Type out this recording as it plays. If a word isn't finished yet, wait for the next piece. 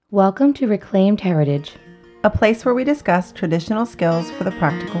Welcome to Reclaimed Heritage, a place where we discuss traditional skills for the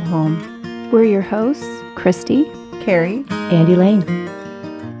practical home. We're your hosts, Christy, Carrie, and Elaine.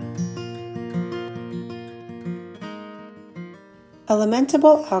 A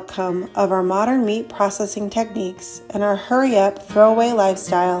lamentable outcome of our modern meat processing techniques and our hurry-up, throw-away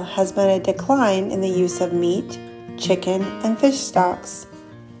lifestyle has been a decline in the use of meat, chicken, and fish stocks.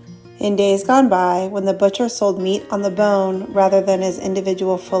 In days gone by, when the butcher sold meat on the bone rather than as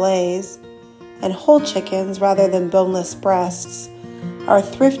individual fillets, and whole chickens rather than boneless breasts, our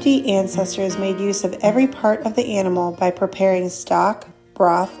thrifty ancestors made use of every part of the animal by preparing stock,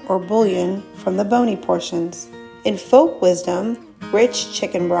 broth, or bouillon from the bony portions. In folk wisdom, rich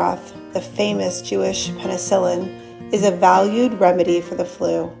chicken broth, the famous Jewish penicillin, is a valued remedy for the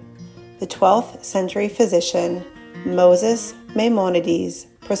flu. The 12th century physician, Moses Maimonides,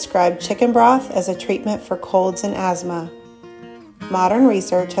 prescribed chicken broth as a treatment for colds and asthma. Modern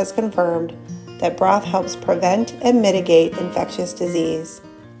research has confirmed that broth helps prevent and mitigate infectious disease.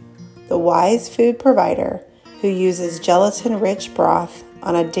 The wise food provider who uses gelatin-rich broth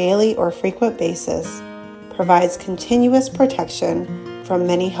on a daily or frequent basis provides continuous protection from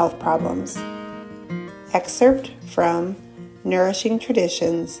many health problems. Excerpt from Nourishing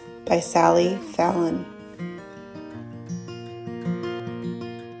Traditions by Sally Fallon.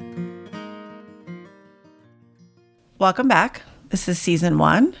 welcome back. This is season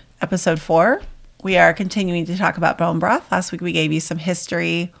 1, episode 4. We are continuing to talk about bone broth. Last week we gave you some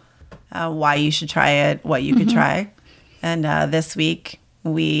history, why you should try it, what you could try. And this week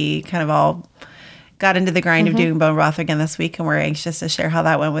we kind of all got into the grind of doing bone broth again this week, and we're anxious to share how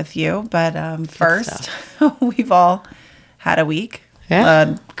that went with you. But first, we've all had a week. Yeah.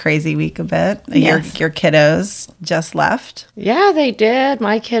 A crazy week a bit. Yes. Your kiddos just left. Yeah, they did.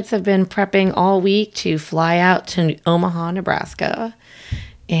 My kids have been prepping all week to fly out to Omaha, Nebraska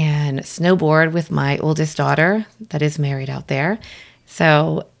and snowboard with my oldest daughter that is married out there.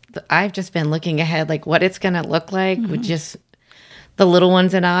 So I've just been looking ahead, like what it's going to look like with just the little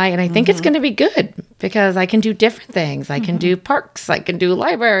ones and I. And I think it's going to be good because I can do different things. I can do parks, I can do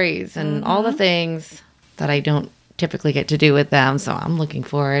libraries and all the things that I don't typically get to do with them. So I'm looking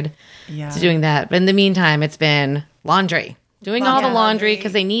forward to doing that. But in the meantime, it's been laundry, doing all the laundry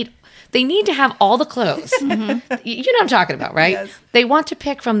because they need to have all the clothes. You know what I'm talking about, right? Yes. They want to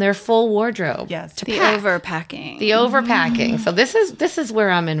pick from their full wardrobe. Yes. To the pack. overpacking. The overpacking. So this is where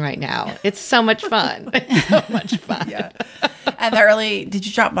I'm in right now. It's so much fun. It's so much fun. Yeah. And did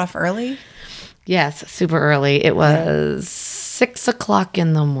you drop them off early? Yes, super early. It was 6 o'clock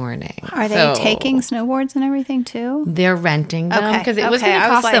in the morning. Are they taking snowboards and everything too? They're renting them Okay, because it was okay. going to I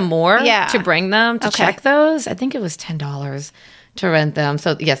was cost them like, more yeah. to bring them to Okay. check those. I think it was $10 to rent them.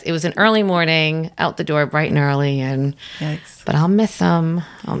 So yes, it was an early morning, out the door bright and early, Yikes. but I'll miss them.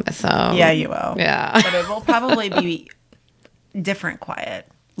 I'll miss them. Yeah, you will. Yeah. But it will probably be different quiet.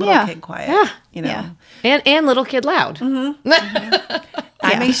 Little Yeah. kid quiet. Yeah. You know. Yeah. And little kid loud.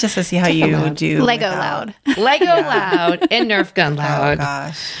 I'm anxious to see how you do Lego without- loud. Lego loud and Nerf gun Oh loud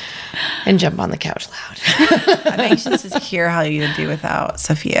gosh. and jump on the couch loud. I'm anxious to hear how you do without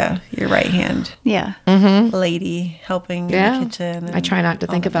Sophia, your right hand Yeah. lady helping in Yeah. the kitchen. I try not to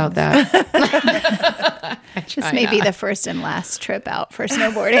think about that. This may be the first and last trip out for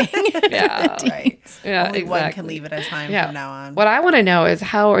snowboarding. Yeah. Right. Yeah, Only one exactly. can leave at a time Yeah. from now on. What I want to know is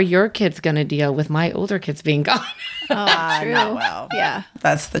how are your kids going to deal with my older kids being gone? Oh, true. Not well. Yeah.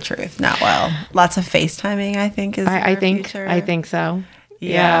 That's the truth. Not well. Lots of FaceTiming, I think, is in I their think future. so.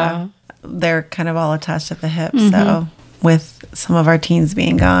 Yeah. They're kind of all attached at the hip. So with some of our teens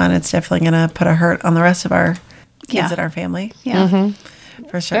being gone, it's definitely going to put a hurt on the rest of our kids Yeah. in our family. Yeah.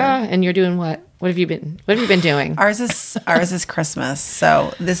 For sure. Yeah, and you're doing what? What have you been doing? Ours is Christmas.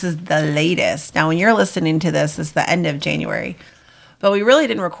 So this is the latest. Now, when you're listening to this, it's the end of January. But we really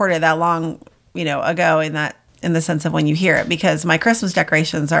didn't record it that long, ago in the sense of when you hear it, because my Christmas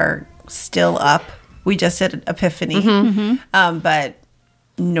decorations are still up. We just did Epiphany. But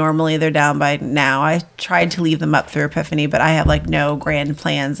normally they're down by now. I tried to leave them up through Epiphany, but I have no grand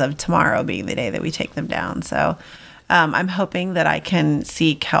plans of tomorrow being the day that we take them down. So I'm hoping that I can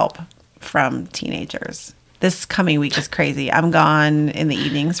seek help from teenagers. This coming week is crazy. I'm gone in the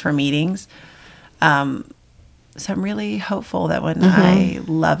evenings for meetings. So I'm really hopeful that when I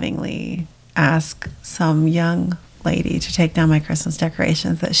lovingly ask some young lady to take down my Christmas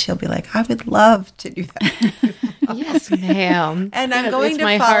decorations, that she'll be like, I would love to do that. Yes, ma'am. And I'm going it's to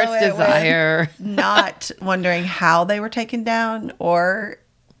my follow heart's it with desire. not wondering how they were taken down or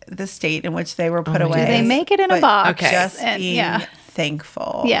the state in which they were put my away. Do they make it in a but box? Okay. Just And- being yeah.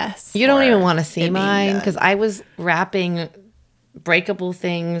 thankful. Yes. You don't for even want to it see being mine done. because I was wrapping breakable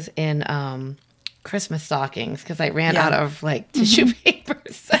things in Christmas stockings because I ran out of like tissue paper.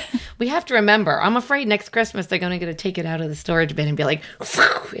 So we have to remember. I'm afraid next Christmas they're going to take it out of the storage bin and be like,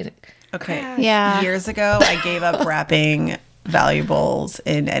 Okay. Yeah. Years ago, I gave up wrapping valuables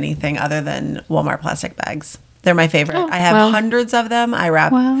in anything other than Walmart plastic bags. They're my favorite. I have hundreds of them. I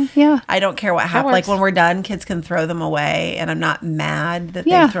wrap. Well, yeah. I don't care what happens. Like works. when we're done, kids can throw them away, and I'm not mad that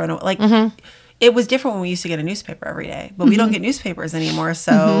they've thrown away. Like it was different when we used to get a newspaper every day, but we don't get newspapers anymore.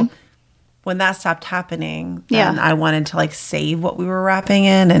 So when that stopped happening, then I wanted to like save what we were wrapping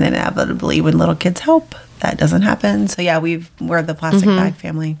in, and inevitably, when little kids help, that doesn't happen. So yeah, we're the plastic bag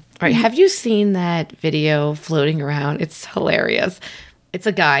family. Right. Have you seen that video floating around? It's hilarious. It's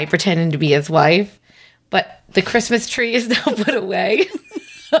a guy pretending to be his wife, but the Christmas tree is now put away.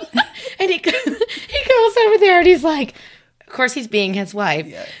 And he goes over there and he's like, of course he's being his wife.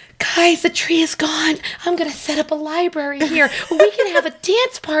 Yeah. Guys, the tree is gone. I'm going to set up a library here. We can have a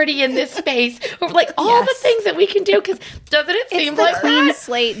dance party in this space. Or like all the things that we can do. Because doesn't it seem the like clean that?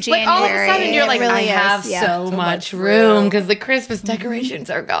 slate Like all of a January. sudden you're It like, really I is. have Yeah. so much room because the Christmas decorations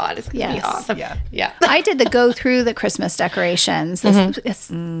are gone. It's going to be Yes. awesome. Yeah. I did the go through the Christmas decorations.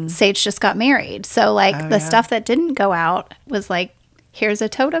 Sage just got married. So, like, the stuff that didn't go out was like, here's a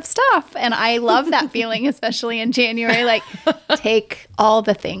tote of stuff. And I love that feeling, especially in January. Like, take all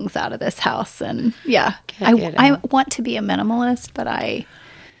the things out of this house. And I want to be a minimalist, but I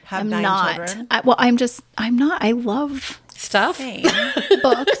Have am 9 not. children. I'm not. I love Stuff. Same.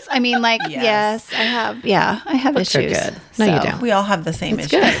 books. I mean, like, Yes. I have Books are issues. good. No, you don't. We all have the same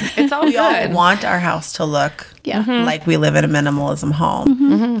issue. It's all We all good. want our house to look Yeah. like we live in a minimalism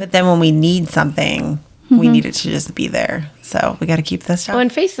home. But then when we need something, we need it to just be there. So we got to keep this stuff. Oh,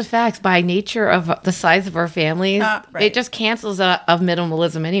 and face the facts, by nature of the size of our families, Right. it just cancels out of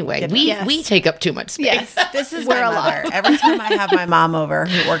minimalism anyway. Yes. We take up too much space. Yes. This is We're my a mother. Every time I have my mom over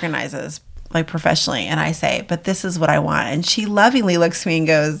who organizes like professionally, and I say, but this is what I want. And she lovingly looks at me and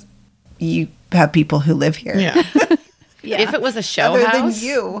goes, you have people who live here. Yeah. Yeah. If it was a show Other than house,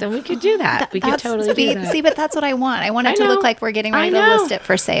 you. then we could do that. We could totally do that. See, but that's what I want. I want it I to know. look like we're getting ready to I know. list it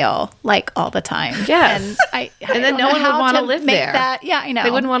for sale, like all the time. Yes. And I And then don't no know one would how wanna to live make there. That, yeah, I know.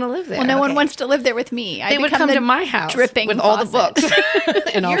 They wouldn't want to live there. Well, no one Okay. wants to live there with me. They would come to my house dripping with all the books faucet.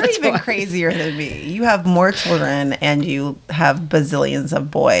 and all You're the even toys. crazier than me. You have more children and you have bazillions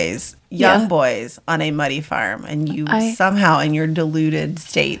of boys, young Yeah. boys on a muddy farm, and you I- somehow in your deluded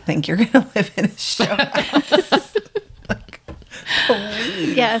state think you're going to live in a show house.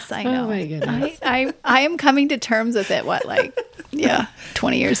 Yes, I know. Oh, my goodness. I am coming to terms with it.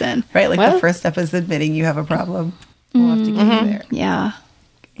 20 years in. Right? Like Well- the first step is admitting you have a problem. We'll have to get you there. Yeah.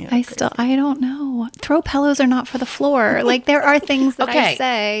 Yeah, I don't know. Throw pillows are not for the floor. Like, there are things that I Okay.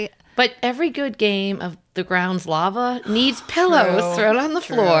 say. But every good game of the ground's lava needs pillows thrown on the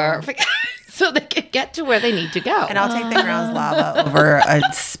floor so they can get to where they need to go. And I'll take the ground's lava over a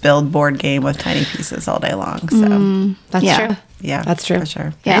spilled board game with tiny pieces all day long. So, That's Yeah. true. yeah. That's true. For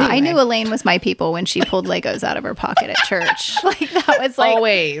sure. Yeah, I Anyway. knew Elaine was my people when she pulled Legos out of her pocket at church. Like, that was like,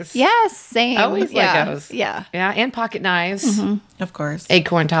 Always. yes, same. Always yeah. Legos. Yeah. Yeah, and pocket knives, Of course.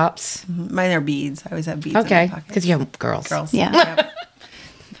 acorn tops. Mine are beads. I always have beads Okay, in my pocket. because you have girls. Girls. Yeah. Yep.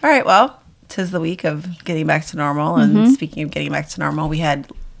 All right. Well, 'tis the week of getting back to normal. And speaking of getting back to normal, we had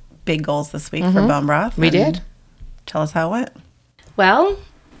big goals this week for bone broth. We And did. Tell us how it went. Well,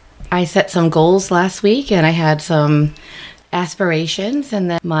 I set some goals last week and I had some aspirations,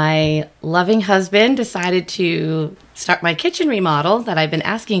 and then my loving husband decided to start my kitchen remodel that I've been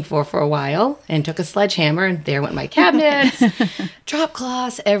asking for a while, and took a sledgehammer, and there went my cabinets, drop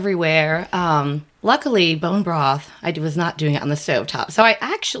cloths everywhere. Luckily, bone broth, I was not doing it on the stovetop. So I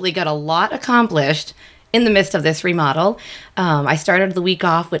actually got a lot accomplished in the midst of this remodel. I started the week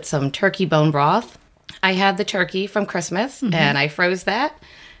off with some turkey bone broth. I had the turkey from Christmas, and I froze that,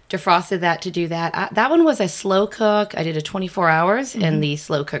 defrosted that to do that. That one was a slow cook. I did a 24 hours in the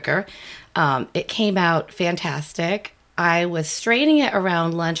slow cooker. It came out fantastic. I was straining it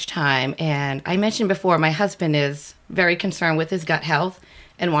around lunchtime, and I mentioned before, my husband is very concerned with his gut health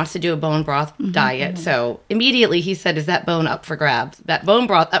and wants to do a bone broth diet. So immediately he said, is that bone up for grabs? That bone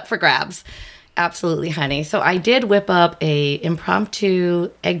broth up for grabs? Absolutely, honey. So I did whip up a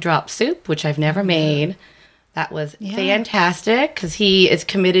impromptu egg drop soup, which I've never made. That was fantastic because he is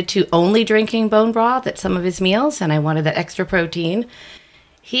committed to only drinking bone broth at some of his meals, and I wanted that extra protein.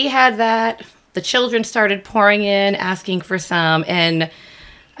 He had that. The children started pouring in, asking for some, and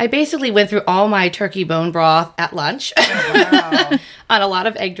I basically went through all my turkey bone broth at lunch on a lot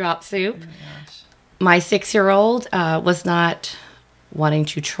of egg drop soup. My 6-year-old was not wanting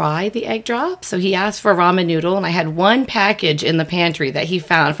to try the egg drop. So he asked for a ramen noodle, and I had one package in the pantry that he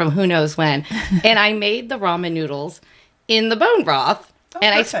found from who knows when. And I made the ramen noodles in the bone broth.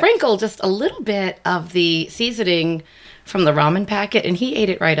 And perfect. I sprinkled just a little bit of the seasoning from the ramen packet, and he ate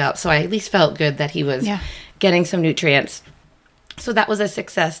it right up. So I at least felt good that he was getting some nutrients. So that was a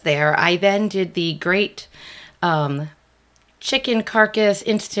success there. I then did the great chicken carcass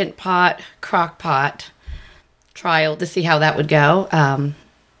instant pot crock pot trial to see how that would go.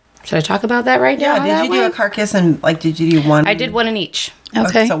 Should I talk about that right now? Yeah, did you do a carcass and did you do one? I did one in each.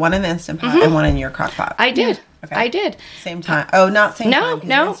 Okay. So one in the Instant Pot and one in your crock pot. I did. Okay. I did. Same time. Oh, not same time. 'cause your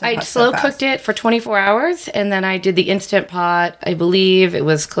No. Instant I Pot's so slow fast. cooked it for 24 hours, and then I did the Instant Pot. I believe it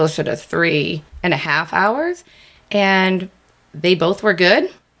was closer to 3.5 hours, and they both were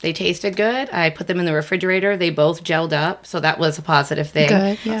good. They tasted good. I put them in the refrigerator. They both gelled up, so that was a positive thing.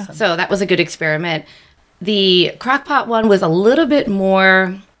 Good, yeah. So that was a good experiment. The crock pot one was a little bit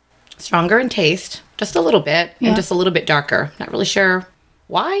more stronger in taste, just a little bit, and just a little bit darker. Not really sure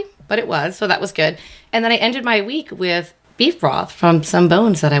why, but it was, so that was good. And then I ended my week with beef broth from some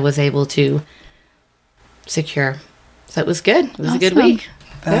bones that I was able to secure. So it was good. It was a good Awesome. week.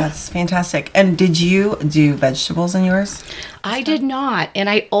 That's fantastic. And did you do vegetables in yours? I did not, and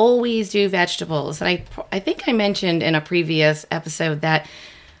I always do vegetables. And I think I mentioned in a previous episode that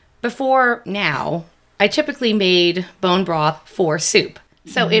before now, I typically made bone broth for soup.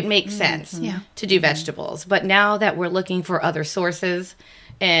 So it makes sense to do vegetables. But now that we're looking for other sources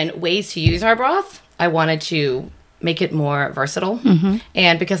and ways to use our broth, I wanted to make it more versatile.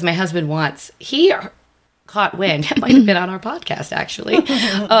 And because my husband he caught wind, it might have been on our podcast actually,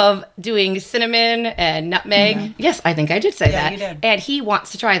 of doing cinnamon and nutmeg. Yes, I think I did say that. You did. And he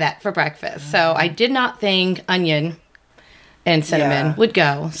wants to try that for breakfast. So I did not think onion and cinnamon would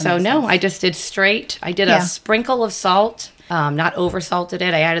go. So no, I just did straight. I did a sprinkle of salt, not over salted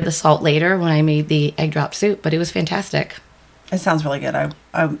it. I added the salt later when I made the egg drop soup, but it was fantastic. It sounds really good.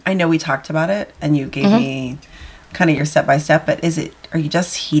 I know we talked about it and you gave me kind of your step-by-step, but are you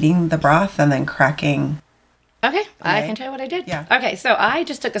just heating the broth and then cracking? Okay, I can tell you what I did. Yeah. Okay, so I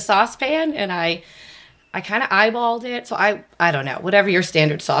just took a saucepan and I kind of eyeballed it. So I don't know, whatever your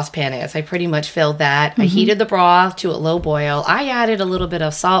standard saucepan is, I pretty much filled that. I heated the broth to a low boil. I added a little bit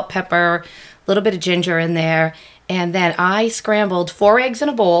of salt, pepper, a little bit of ginger in there. And then I scrambled 4 eggs in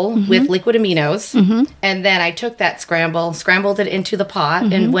a bowl with liquid aminos. And then I took that scrambled it into the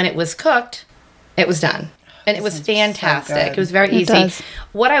pot. And when it was cooked, it was done. And it was fantastic. good. It was very easy. does.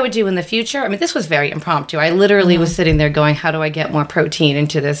 What I would do in the future, this was very impromptu. I literally was sitting there going, how do I get more protein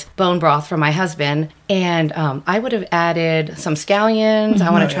into this bone broth for my husband? And I would have added some scallions.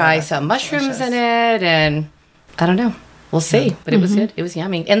 I want to try some mushrooms in it. And I don't know. We'll see. But it was good. It was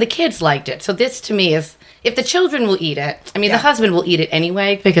yummy. And the kids liked it. So this to me is, if the children will eat it, the husband will eat it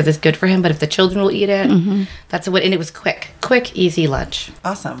anyway because it's good for him. But if the children will eat it, that's what. And it was quick, easy lunch.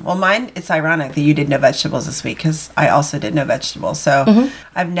 Awesome. Well, it's ironic that you did no vegetables this week because I also did no vegetables. So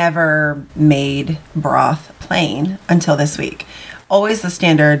I've never made broth plain until this week. Always the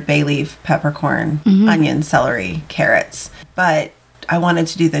standard bay leaf, peppercorn, onion, celery, carrots. But I wanted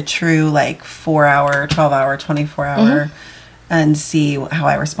to do the true 4-hour, 12-hour, 24-hour and see how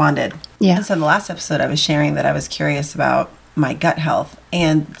I responded. Yeah. And so in the last episode, I was sharing that I was curious about my gut health.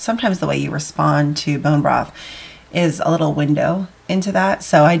 And sometimes the way you respond to bone broth is a little window into that.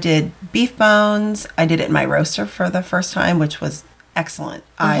 So I did beef bones. I did it in my roaster for the first time, which was excellent.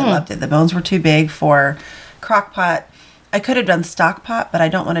 I loved it. The bones were too big for crock pot. I could have done stock pot, but I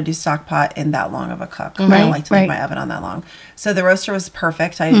don't want to do stock pot in that long of a cook. I don't like to leave my oven on that long. So the roaster was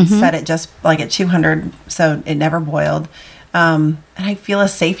perfect. I set it just at 200, so it never boiled. And I feel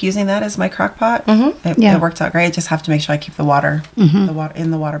as safe using that as my crock pot. It worked out great. I just have to make sure I keep the water,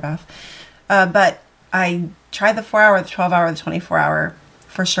 in the water bath. But I tried the 4-hour, the 12-hour, the 24-hour.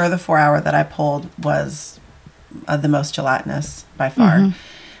 For sure, the 4-hour that I pulled was the most gelatinous by far.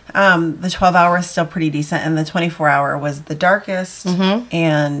 The 12-hour is still pretty decent, and the 24-hour was the darkest,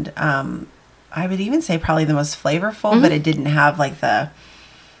 and I would even say probably the most flavorful, but it didn't have the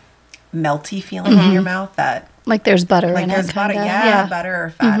melty feeling in your mouth that There's butter in there's it. butter, kinda. butter or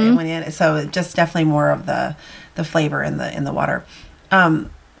fat it went in. So just definitely more of the flavor in the water.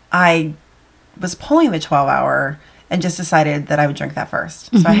 I was pulling the 12-hour and just decided that I would drink that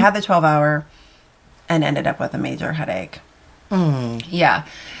first. So I had the 12-hour and ended up with a major headache. Yeah.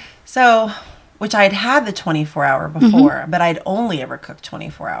 So, which I'd had the 24-hour before, but I'd only ever cooked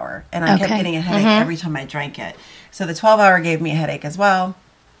 24-hour. And I kept getting a headache every time I drank it. So the 12-hour gave me a headache as well.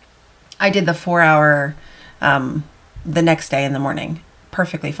 I did the 4-hour the next day in the morning.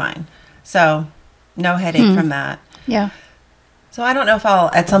 Perfectly fine. So, no headache from that. Yeah. So I don't know if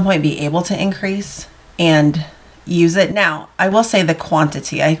I'll at some point be able to increase and use it. Now, I will say the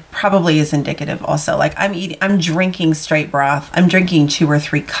quantity I probably is indicative also. Like I'm drinking straight broth. I'm drinking 2 or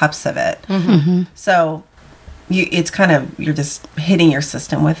 3 cups of it. So it's kind of, you're just hitting your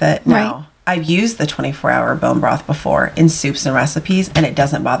system with it. Now, Right. I've used the 24-hour bone broth before in soups and recipes, and it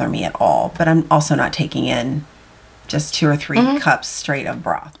doesn't bother me at all. But I'm also not taking in just 2 or 3 cups straight of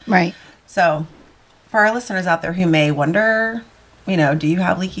broth. Right. So for our listeners out there who may wonder, do you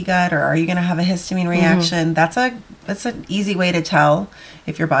have leaky gut, or are you going to have a histamine reaction? That's an easy way to tell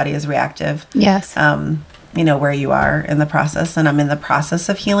if your body is reactive. Yes. Where you are in the process. And I'm in the process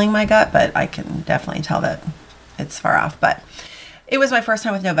of healing my gut, but I can definitely tell that it's far off. But it was my first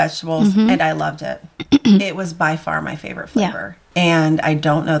time with no vegetables, and I loved it. It was by far my favorite flavor. And I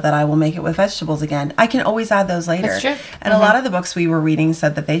don't know that I will make it with vegetables again. I can always add those later. That's true. And a lot of the books we were reading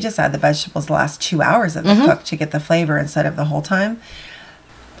said that they just add the vegetables the last 2 hours of the cook to get the flavor instead of the whole time.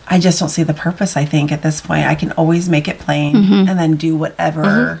 I just don't see the purpose, I think, at this point. I can always make it plain and then do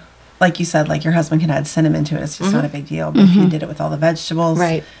whatever. Like you said, like your husband can add cinnamon to it. It's just not a big deal. But if you did it with all the vegetables,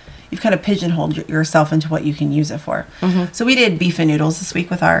 Right. you've kind of pigeonholed yourself into what you can use it for. So we did beef and noodles this week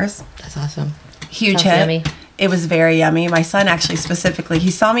with ours. That's awesome. Huge Sounds hit. yummy. It was very yummy. My son actually specifically,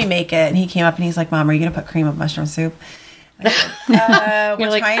 he saw me make it and he came up and he's like, Mom, are you going to put cream of mushroom soup? I said, we're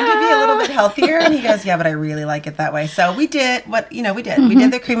like, trying to be a little bit healthier. And he goes, yeah, but I really like it that way. So we did what, we did. We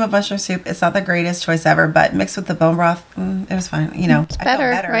did the cream of mushroom soup. It's not the greatest choice ever, but mixed with the bone broth, it was fine. It's I felt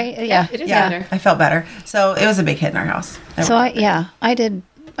better, right? Yeah. It is Yeah, better. I felt better. So it was a big hit in our house. So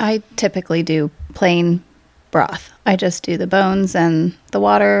I typically do plain broth. I just do the bones and the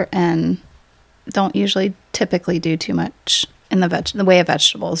water, and don't usually typically do too much in the way of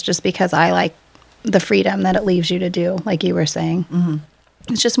vegetables, just because I like the freedom that it leaves you to do, like you were saying.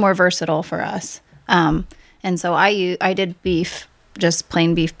 It's just more versatile for us. And so I did beef, just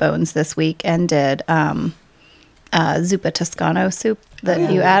plain beef bones this week, and did zuppa Toscano soup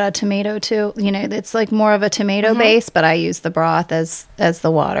that you add a tomato to. It's like more of a tomato base, but I use the broth as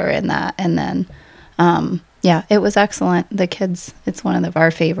the water in that. And then, it was excellent. The kids, it's one of our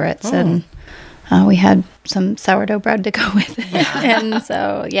favorites. And we had some sourdough bread to go with it. And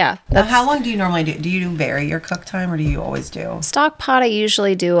so, Now, how long do you normally do? Do you vary your cook time, or do you always do? stock pot, I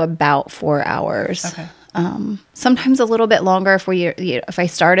usually do about 4 hours. Okay. Sometimes a little bit longer if I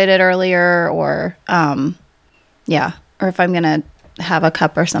started it earlier, or or if I'm gonna have a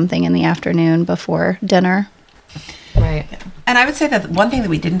cup or something in the afternoon before dinner. Right. And I would say that one thing that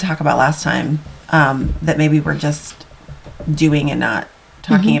we didn't talk about last time, that maybe we're just doing and not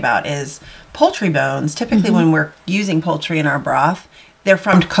talking about, is poultry bones. Typically when we're using poultry in our broth, they're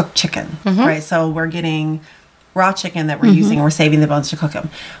from cooked chicken, right? So we're getting raw chicken that we're using, and we're saving the bones to cook them.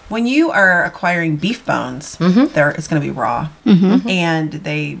 When you are acquiring beef bones, it's going to be raw. And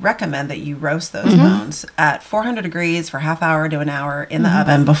they recommend that you roast those bones at 400 degrees for half hour to an hour in the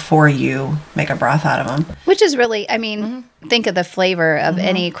oven before you make a broth out of them. Which is really, think of the flavor of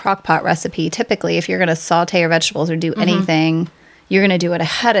any crock pot recipe. Typically, if you're going to saute your vegetables or do anything, you're going to do it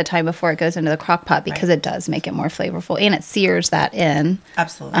ahead of time before it goes into the crock pot, because it does make it more flavorful, and it sears that in.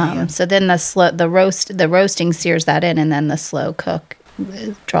 Absolutely. So then the roasting sears that in, and then the slow cook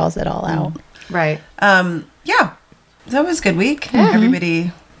draws it all out. Right. Yeah, that was a good week.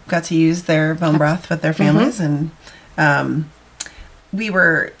 Everybody got to use their bone broth with their families, and we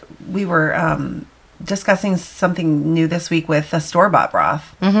were discussing something new this week with the store-bought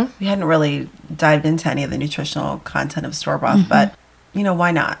broth. We hadn't really dived into any of the nutritional content of store broth, but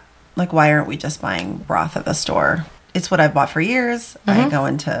why not? Like, why aren't we just buying broth at the store? It's what I've bought for years. I go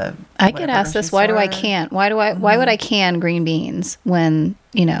into. I get asked this: why do I can't? Why would I can green beans when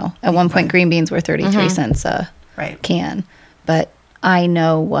at one point green beans were 33 cents a can? But I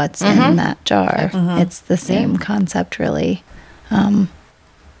know what's in that jar. It's the same concept, really.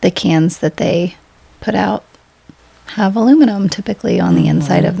 The cans that they put out have aluminum typically on the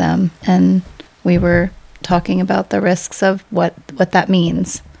inside of them, and we were talking about the risks of what that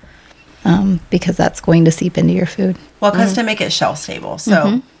means, because that's going to seep into your food. Well, because to make it shelf stable,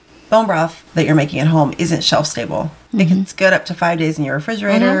 so bone broth that you're making at home isn't shelf stable. It's good up to 5 days in your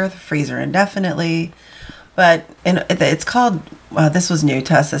refrigerator, the freezer indefinitely, but it's called, this was new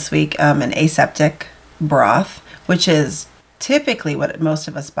to us this week, an aseptic broth, which is typically what most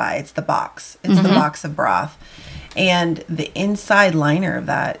of us buy. It's the box. It's the box of broth. And the inside liner of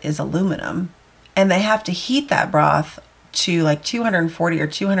that is aluminum. And they have to heat that broth to like 240 or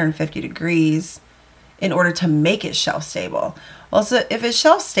 250 degrees in order to make it shelf stable. Also, if it's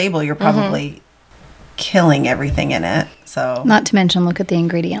shelf stable, you're probably killing everything in it. So Not to mention, look at the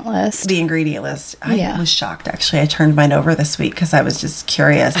ingredient list. the ingredient list, I Yeah. was shocked actually. I turned mine over this week because I was just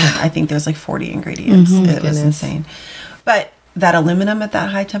curious. And I think there's like 40 ingredients. It was insane. But that aluminum at that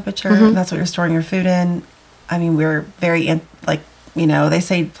high temperature, that's what you're storing your food in. I mean, we're very they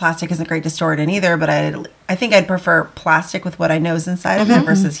say plastic isn't great to store it in either, but I think I'd prefer plastic with what I know is inside of it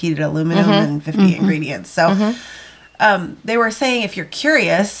versus heated aluminum and 50 ingredients. So they were saying if you're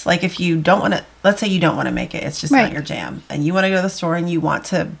curious, like if you don't want to, let's say you don't want to make it, it's just not your jam, and you want to go to the store and you want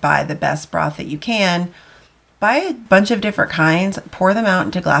to buy the best broth that you can, buy a bunch of different kinds, pour them out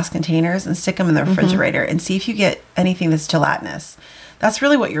into glass containers and stick them in the refrigerator and see if you get anything that's gelatinous. That's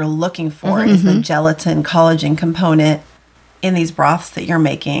really what you're looking for is the gelatin collagen component in these broths that you're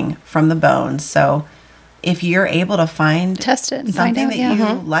making from the bones. So if you're able to Test it and find something out, that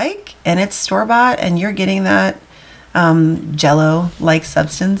yeah. you like and it's store-bought and you're getting that Jell-O-like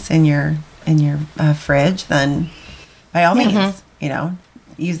substance in your fridge, then by all means,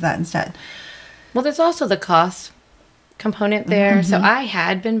 use that instead. Well, there's also the cost component there. So I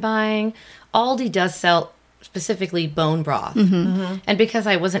had been buying, Aldi does sell specifically bone broth. And because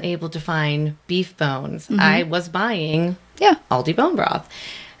I wasn't able to find beef bones, I was buying Aldi bone broth.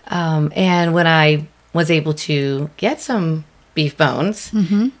 And when I was able to get some beef bones,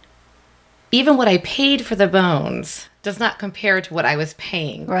 even what I paid for the bones does not compare to what I was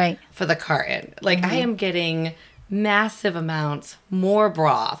paying for the carton. Like I am getting massive amounts more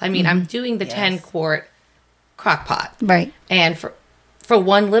broth. I mean, I'm doing the 10-quart crock pot. Right. And for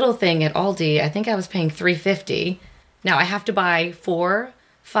one little thing at Aldi, I think I was paying $3.50. Now I have to buy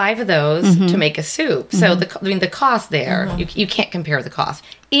 4-5 of those to make a soup. So the cost there, you can't compare the cost.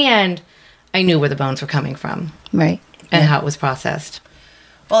 And I knew where the bones were coming from. Right. And how it was processed.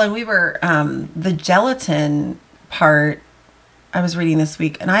 Well, and we were, the gelatin part, I was reading this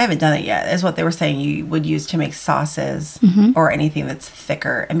week, and I haven't done it yet, is what they were saying you would use to make sauces or anything that's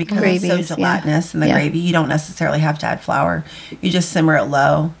thicker. And because it's Gravies, so gelatinous in the gravy, you don't necessarily have to add flour. You just simmer it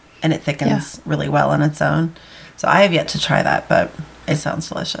low, and it thickens really well on its own. So I have yet to try that, but it sounds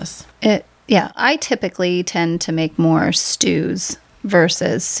delicious. I typically tend to make more stews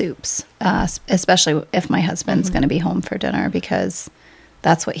versus soups, especially if my husband's going to be home for dinner because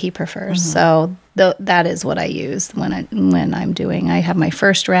that's what he prefers. So that is what I use when I'm doing. I have my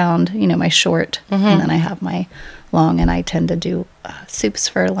first round, my short, and then I have my long, and I tend to do soups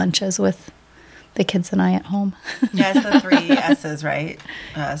for lunches with the kids and I at home. Yeah, it's the 3 S's, right?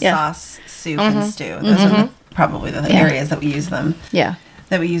 Sauce, soup, and stew. Those are probably the areas that we use them. Yeah.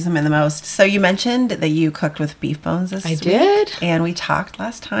 That we use them in the most. So you mentioned that you cooked with beef bones this week. I did. And we talked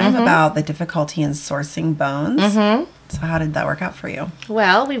last time about the difficulty in sourcing bones. So how did that work out for you?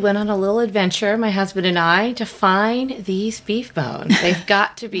 Well, we went on a little adventure, my husband and I, to find these beef bones. They've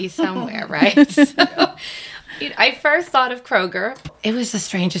got to be somewhere, right? So, I first thought of Kroger. It was the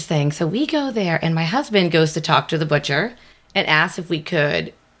strangest thing. So we go there, and my husband goes to talk to the butcher and asks if we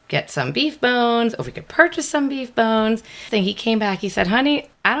could get some beef bones, or if we could purchase some beef bones. Then he came back, he said, honey,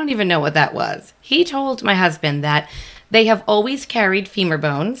 I don't even know what that was. He told my husband that they have always carried femur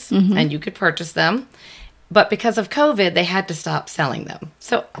bones, and you could purchase them. But because of COVID, they had to stop selling them.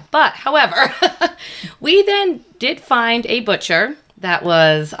 However, we then did find a butcher that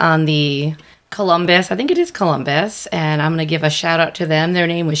was on the Columbus. I think it is Columbus. And I'm going to give a shout out to them. Their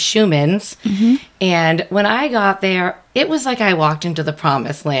name was Schumann's. And when I got there, it was like I walked into the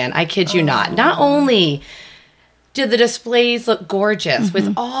promised land. I kid you not. Not only did the displays look gorgeous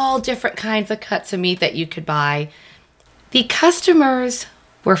with all different kinds of cuts of meat that you could buy, the customers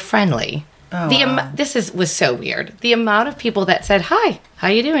were friendly. This was so weird. The amount of people that said, hi, how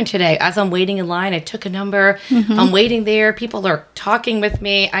you doing today? As I'm waiting in line, I took a number. I'm waiting there. People are talking with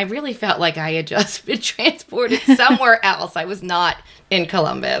me. I really felt like I had just been transported somewhere else. I was not in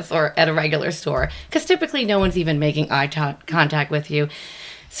Columbus or at a regular store because typically no one's even making eye contact with you.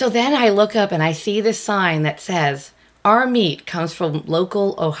 So then I look up and I see this sign that says, our meat comes from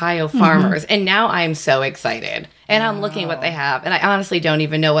local Ohio farmers. And now I'm so excited. And I'm looking what they have. And I honestly don't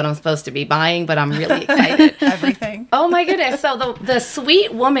even know what I'm supposed to be buying, but I'm really excited. Everything. Oh, my goodness. So the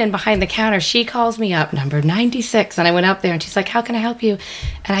sweet woman behind the counter, she calls me up, number 96. And I went up there and she's like, how can I help you?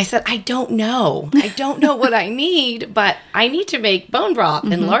 And I said, I don't know. I don't know what I need, but I need to make bone broth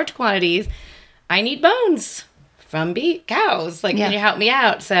in large quantities. I need bones from cows. Can you help me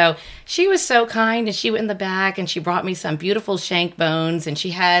out? So she was so kind, and she went in the back and she brought me some beautiful shank bones, and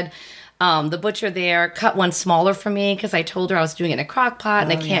she had the butcher there cut one smaller for me because I told her I was doing it in a crock pot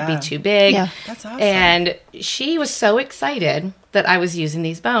and they can't be too big. Yeah. That's awesome. And she was so excited that I was using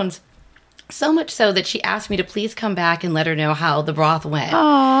these bones. So much so that she asked me to please come back and let her know how the broth went.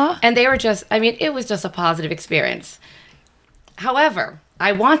 Aw. And they were just, I mean, it was just a positive experience. However,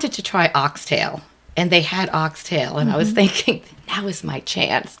 I wanted to try oxtail, and they had oxtail, and I was thinking, now is my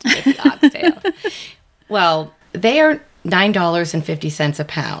chance to get the oxtail. Well, they are $9.50 a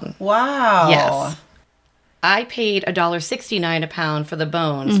pound. Wow. Yes. I paid $1.69 a pound for the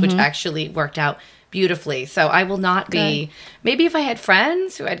bones, which actually worked out beautifully. So I will not be, maybe if I had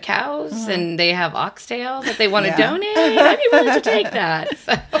friends who had cows and they have oxtail that they want to donate, I'd be willing to take that.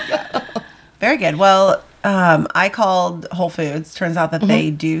 So. Very good. Well, I called Whole Foods. Turns out that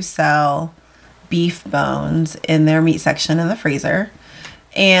they do sell beef bones in their meat section in the freezer.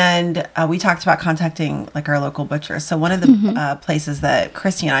 And we talked about contacting like our local butcher. So one of the places that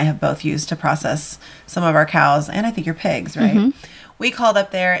Christy and I have both used to process some of our cows, and I think your pigs, right? We called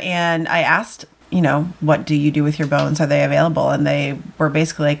up there and I asked, what do you do with your bones? Are they available? And they were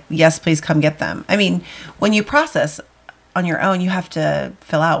basically like, yes, please come get them. I mean, when you process on your own, you have to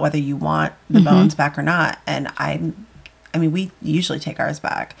fill out whether you want the bones back or not. And I mean, we usually take ours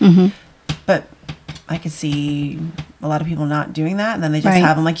back, but I could see a lot of people not doing that. And then they just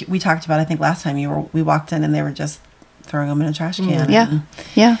have them, like we talked about, I think last time we walked in and they were just throwing them in a trash can.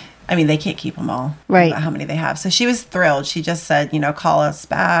 Yeah. I mean, they can't keep them all. Right. How many they have. So she was thrilled. She just said, call us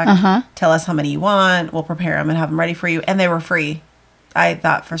back, tell us how many you want. We'll prepare them and have them ready for you. And they were free. I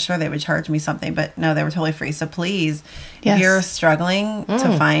thought for sure they would charge me something, but no, they were totally free. So please, if you're struggling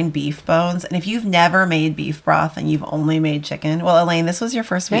to find beef bones, and if you've never made beef broth and you've only made chicken, well, Elaine, this was your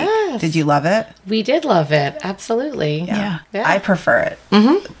first week. Yes. Did you love it? We did love it. Absolutely. Yeah. I prefer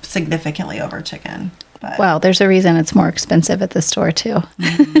it significantly over chicken. But Well, there's a reason it's more expensive at the store too.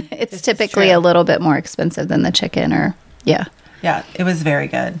 It's typically true. a little bit more expensive than the chicken yeah, it was very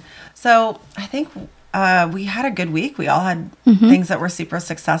good. So I think we had a good week. We all had things that were super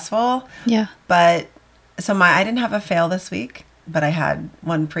successful. Yeah. But so I didn't have a fail this week, but I had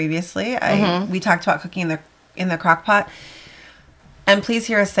one previously. We talked about cooking in the crock pot. And please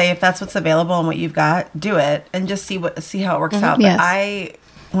hear us say, if that's what's available and what you've got, do it and just see how it works out. Yes. But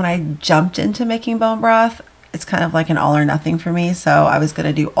when I jumped into making bone broth, it's kind of like an all or nothing for me. So I was going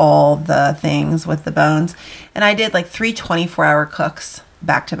to do all the things with the bones. And I did like 3 24-hour cooks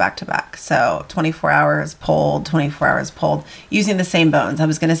back to back to back. So 24 hours pulled, 24 hours pulled, using the same bones. I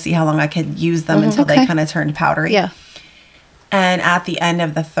was going to see how long I could use them until they kind of turned powdery. Yeah. And at the end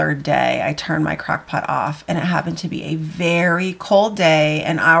of the 3rd day, I turned my crock pot off. And it happened to be a very cold day.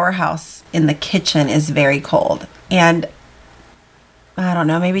 And our house in the kitchen is very cold. And I don't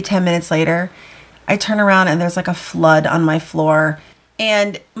know, maybe 10 minutes later, I turn around and there's like a flood on my floor.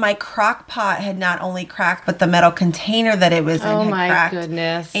 And my crock pot had not only cracked, but the metal container that it was in had cracked.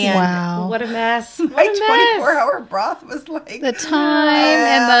 Goodness. And Wow. What a mess. What my a mess. 24-hour broth was like The time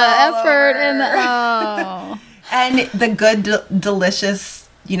and the all effort over. and And the good, delicious,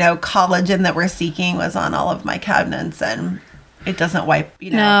 collagen that we're seeking was on all of my cabinets, and it doesn't wipe.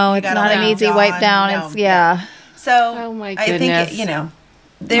 No, you it's gotta not let an it easy dawn. wipe down. No. It's yeah. So Oh, my I goodness. think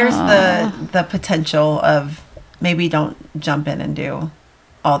there's the potential of maybe don't jump in and do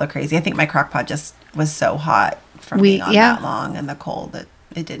all the crazy. I think my crock pot just was so hot from being on that long and the cold that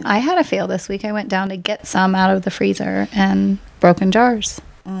it didn't. I had a fail this week. I went down to get some out of the freezer and broken jars.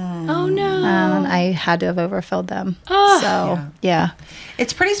 Oh, no. And I had to have overfilled them. Oh. So, yeah.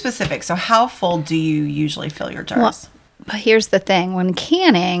 It's pretty specific. So how full do you usually fill your jars? Well, but here's the thing. When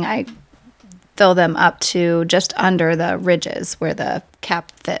canning, I fill them up to just under the ridges where the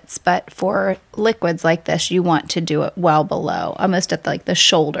cap fits. But for liquids like this, you want to do it well below, almost at the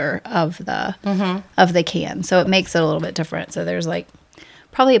shoulder of the can. So it makes it a little bit different. So there's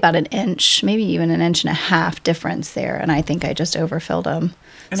probably about an inch, maybe even an inch and a half difference there. And I think I just overfilled them.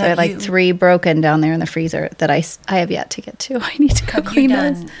 And so I have had you- 3 broken down there in the freezer that I have yet to get to. I need to go Have you clean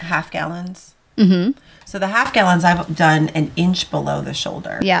done those. half gallons? Mm-hmm. So the half gallons I've done an inch below the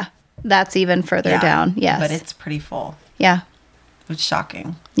shoulder. Yeah, that's even further Yeah, down. Yes. But it's pretty full. Yeah. It's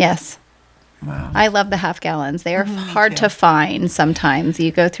shocking. Yes. Wow. I love the half gallons. They are hard too. to find sometimes.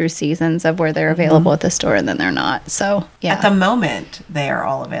 You go through seasons of where they're available at the store and then they're not. So, yeah. At the moment, they are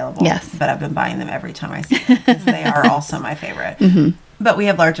all available. Yes. But I've been buying them every time I see them because they are also my favorite. But we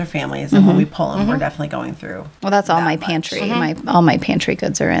have larger families, and when we pull them, we're definitely going through. Well, that's all that my much. pantry. All my pantry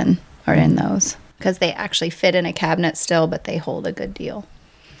goods are in those because they actually fit in a cabinet still, but they hold a good deal.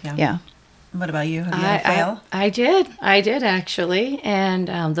 Yeah. What about you? Have you had a fail? I did actually.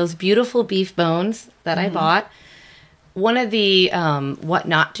 And those beautiful beef bones that I bought, one of the what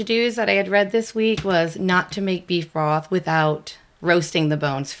not to do's that I had read this week was not to make beef broth without roasting the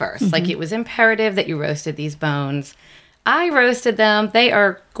bones first. Like it was imperative that you roasted these bones. I roasted them. They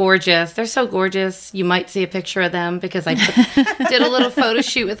are gorgeous. They're so gorgeous. You might see a picture of them because I did a little photo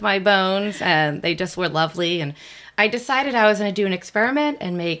shoot with my bones, and they just were lovely. And I decided I was going to do an experiment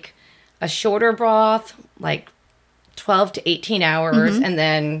and make a shorter broth, like 12 to 18 hours, and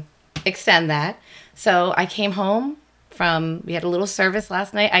then extend that. So I came home we had a little service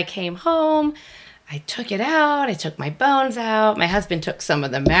last night. I came home. I took it out. I took my bones out. My husband took some of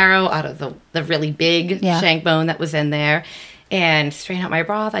the marrow out of the really big shank bone that was in there and strained out my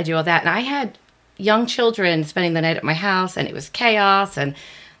broth. I do all that. And I had young children spending the night at my house, and it was chaos. And I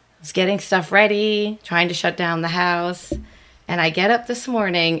was getting stuff ready, trying to shut down the house. And I get up this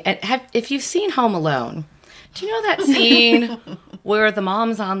morning. And if you've seen Home Alone, do you know that scene where the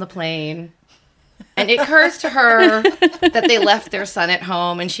mom's on the plane? And it occurs to her that they left their son at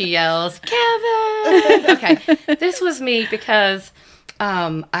home, and she yells, "Kevin!" Okay, this was me because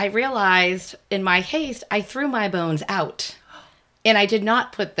I realized in my haste, I threw my bones out, and I did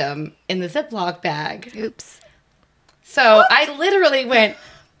not put them in the Ziploc bag. Oops. So I literally went,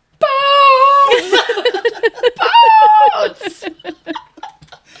 bones! Bones!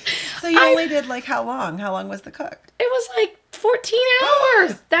 So you only did like how long? How long was the cook? It was like 14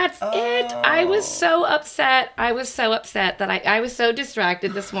 hours. That's it. I was so upset. I was so upset that I was so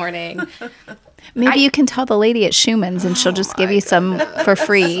distracted this morning. Maybe you can tell the lady at Schumann's and she'll just give you some for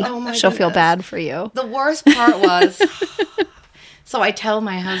free. She'll feel bad for you. The worst part was, so I tell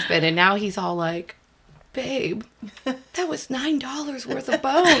my husband, and now he's all like, "Babe, that was $9 worth of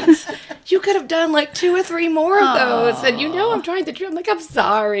bones. You could have done like 2 or 3 more of those. And you know I'm trying to do." I'm like, "I'm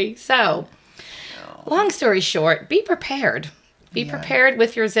sorry." So, long story short, be prepared. Be prepared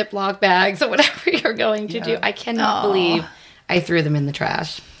with your Ziploc bags or whatever you're going to do. I cannot believe I threw them in the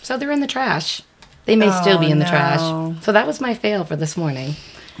trash. So they're in the trash. They may still be in the trash. So that was my fail for this morning.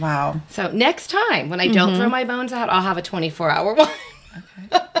 Wow. So next time when I don't throw my bones out, I'll have a 24-hour one.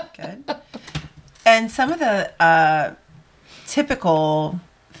 Okay, good. And some of the typical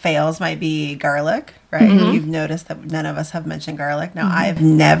fails might be garlic, right? You've noticed that none of us have mentioned garlic. Now, I've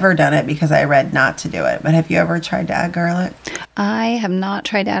never done it because I read not to do it. But have you ever tried to add garlic? I have not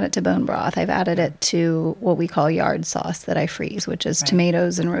tried to add it to bone broth. I've added it to what we call yard sauce that I freeze, which is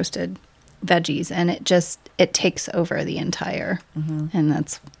tomatoes and roasted veggies. And it takes over the entire. And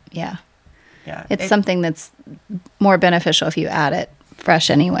that's, yeah. It's something that's more beneficial if you add it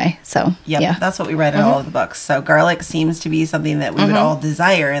fresh anyway. So yeah, that's what we read in all of the books. So garlic seems to be something that we would all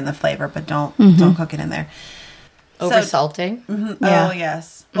desire in the flavor, but don't cook it in there. Over salting. Yeah. Oh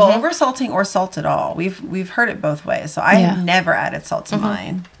yes. Well, over salting or salt at all. We've heard it both ways. So I have never added salt to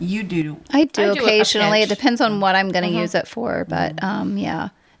mine. You do. I do I do occasionally. a It depends on what I'm going to use it for, but yeah.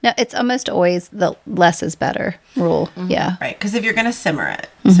 No, it's almost always the less is better rule. Yeah. Right. Because if you're going to simmer it,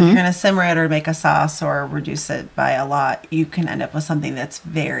 so if you're going to simmer it or make a sauce or reduce it by a lot, you can end up with something that's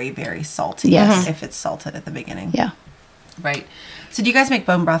very, very salty. Yes. If it's salted at the beginning. Yeah. Right. So do you guys make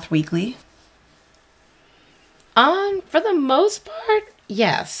bone broth weekly? For the most part,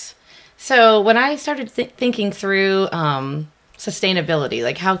 yes. So when I started thinking through sustainability,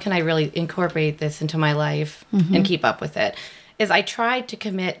 like how can I really incorporate this into my life and keep up with it, is I tried to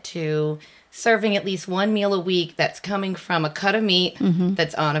commit to serving at least one meal a week that's coming from a cut of meat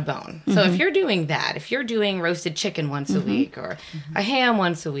that's on a bone. So if you're doing that, if you're doing roasted chicken once a week or a ham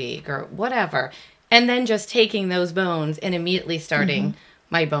once a week or whatever, and then just taking those bones and immediately starting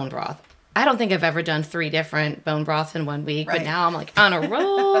my bone broth. I don't think I've ever done 3 different bone broths in 1 week, but now I'm like on a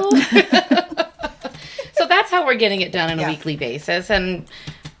roll. So that's how we're getting it done on a weekly basis. And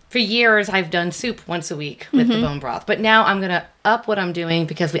for years, I've done soup once a week with the bone broth. But now I'm going to up what I'm doing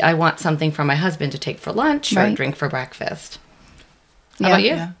because I want something for my husband to take for lunch or drink for breakfast. How about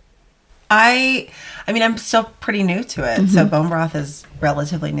you? Yeah. I mean, I'm still pretty new to it. So bone broth is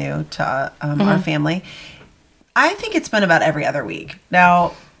relatively new to our family. I think it's been about every other week.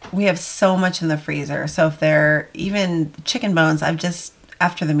 Now, we have so much in the freezer. So if they're even chicken bones,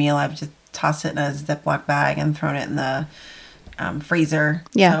 after the meal, I've just tossed it in a Ziploc bag and thrown it in the freezer.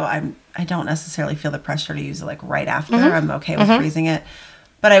 Yeah. So I don't necessarily feel the pressure to use it like right after. I'm okay with freezing it.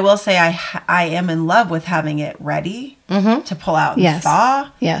 But I will say I am in love with having it ready to pull out and thaw.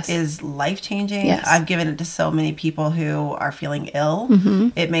 Yes. Is life-changing. Yes. I've given it to so many people who are feeling ill.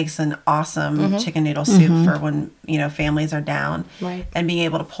 It makes an awesome chicken noodle soup for when, families are down. Right. And being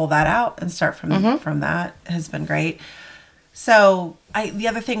able to pull that out and start from that has been great. So the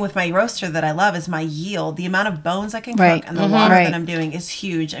other thing with my roaster that I love is my yield. The amount of bones I can cook and the water that I'm doing is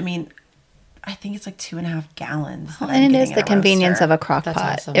huge. I mean, I think it's like 2.5 gallons. And it is the convenience of a crock pot.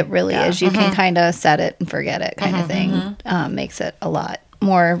 awesome. It really is. You can kind of set it and forget it kind of thing. Makes it a lot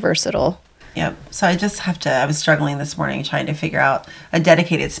more versatile. Yep. So I was struggling this morning trying to figure out a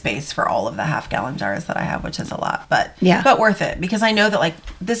dedicated space for all of the half-gallon jars that I have, which is a lot, but worth it, because I know that like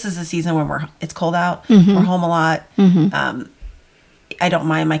this is a season when it's cold out, we're home a lot. I don't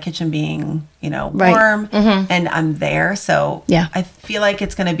mind my kitchen being, warm, and I'm there. So I feel like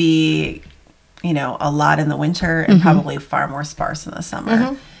it's going to be, a lot in the winter and probably far more sparse in the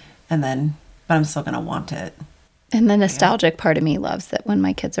summer. But I'm still going to want it. And the nostalgic part of me loves that when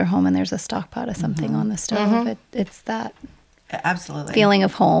my kids are home and there's a stock pot of something on the stove, it's that absolutely feeling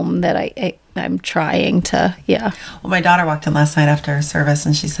of home that I'm trying to, Well, my daughter walked in last night after service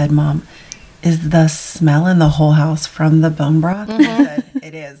and she said, "Mom, is the smell in the whole house from the bone broth?" I said,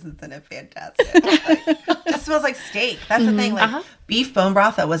 "It is. Isn't it fantastic?" Like, it smells like steak. That's the thing. Like beef bone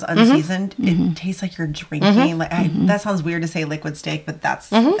broth that was unseasoned, it tastes like you're drinking. Like that sounds weird to say liquid steak, but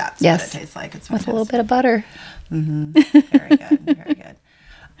that's what it tastes like. It's with a little bit of butter. Very good. Very good.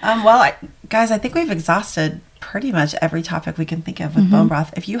 Guys, I think we've exhausted pretty much every topic we can think of with bone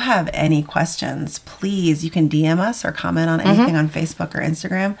broth. If you have any questions, please, you can DM us or comment on anything on Facebook or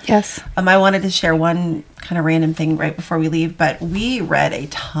Instagram. Yes. I wanted to share one kind of random thing right before we leave, but we read a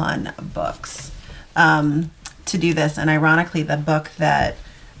ton of books to do this. And ironically, the book that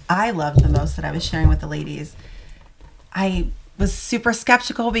I loved the most that I was sharing with the ladies, I was super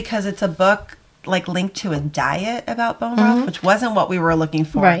skeptical because it's a book like linked to a diet about bone broth, which wasn't what we were looking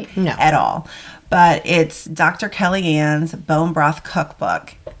for at all. But it's Dr. Kellyanne's Bone Broth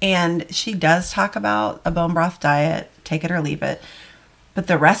Cookbook. And she does talk about a bone broth diet, take it or leave it. But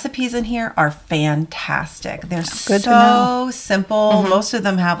the recipes in here are fantastic. They're so simple. Most of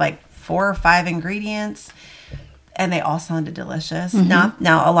them have like 4 or 5 ingredients. And they all sounded delicious. Now,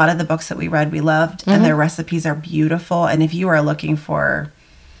 a lot of the books that we read, we loved. And their recipes are beautiful. And if you are looking for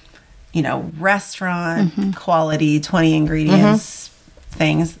restaurant quality, 20 ingredients,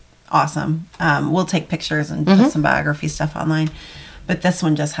 things, awesome. We'll take pictures and put some biography stuff online. But this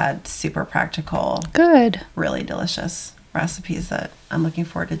one just had super practical, really delicious recipes that I'm looking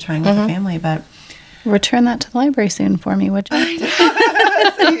forward to trying with the family. But return that to the library soon for me, would you?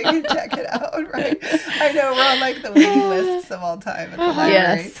 So you can check it out, right? I know we're on like the waiting lists of all time at the library.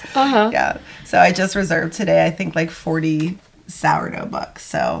 Yes. Yeah. So I just reserved today, I think like 40 sourdough books.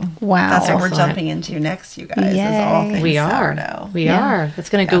 So that's what we're jumping into next, you guys. Is all things sourdough. We are. It's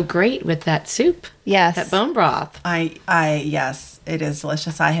going to go great with that soup. Yes. That bone broth. Yes, it is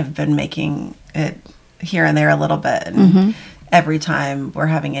delicious. I have been making it here and there a little bit. And every time we're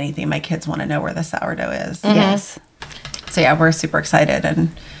having anything, my kids want to know where the sourdough is. Yes. So yeah, we're super excited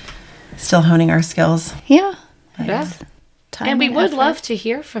and still honing our skills. Yeah. Yeah. And we would love to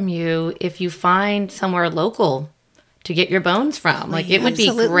hear from you if you find somewhere local to get your bones from. Like it would be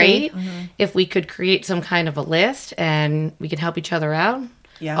great if we could create some kind of a list and we could help each other out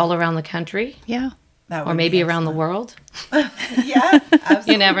all around the country. Yeah. Or maybe around the world. Yeah,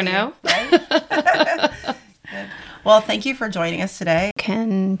 absolutely. You never know. Right? Well, thank you for joining us today. You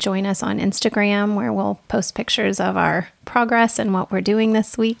can join us on Instagram where we'll post pictures of our progress and what we're doing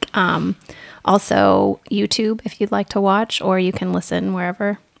this week. Also, YouTube if you'd like to watch, or you can listen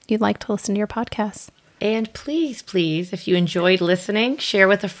wherever you'd like to listen to your podcasts. And please, please, if you enjoyed listening, share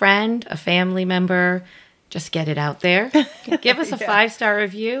with a friend, a family member. Just get it out there. Give us a 5-star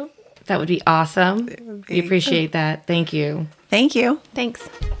review. That would be awesome. We appreciate that. Thank you. Thank you. Thanks.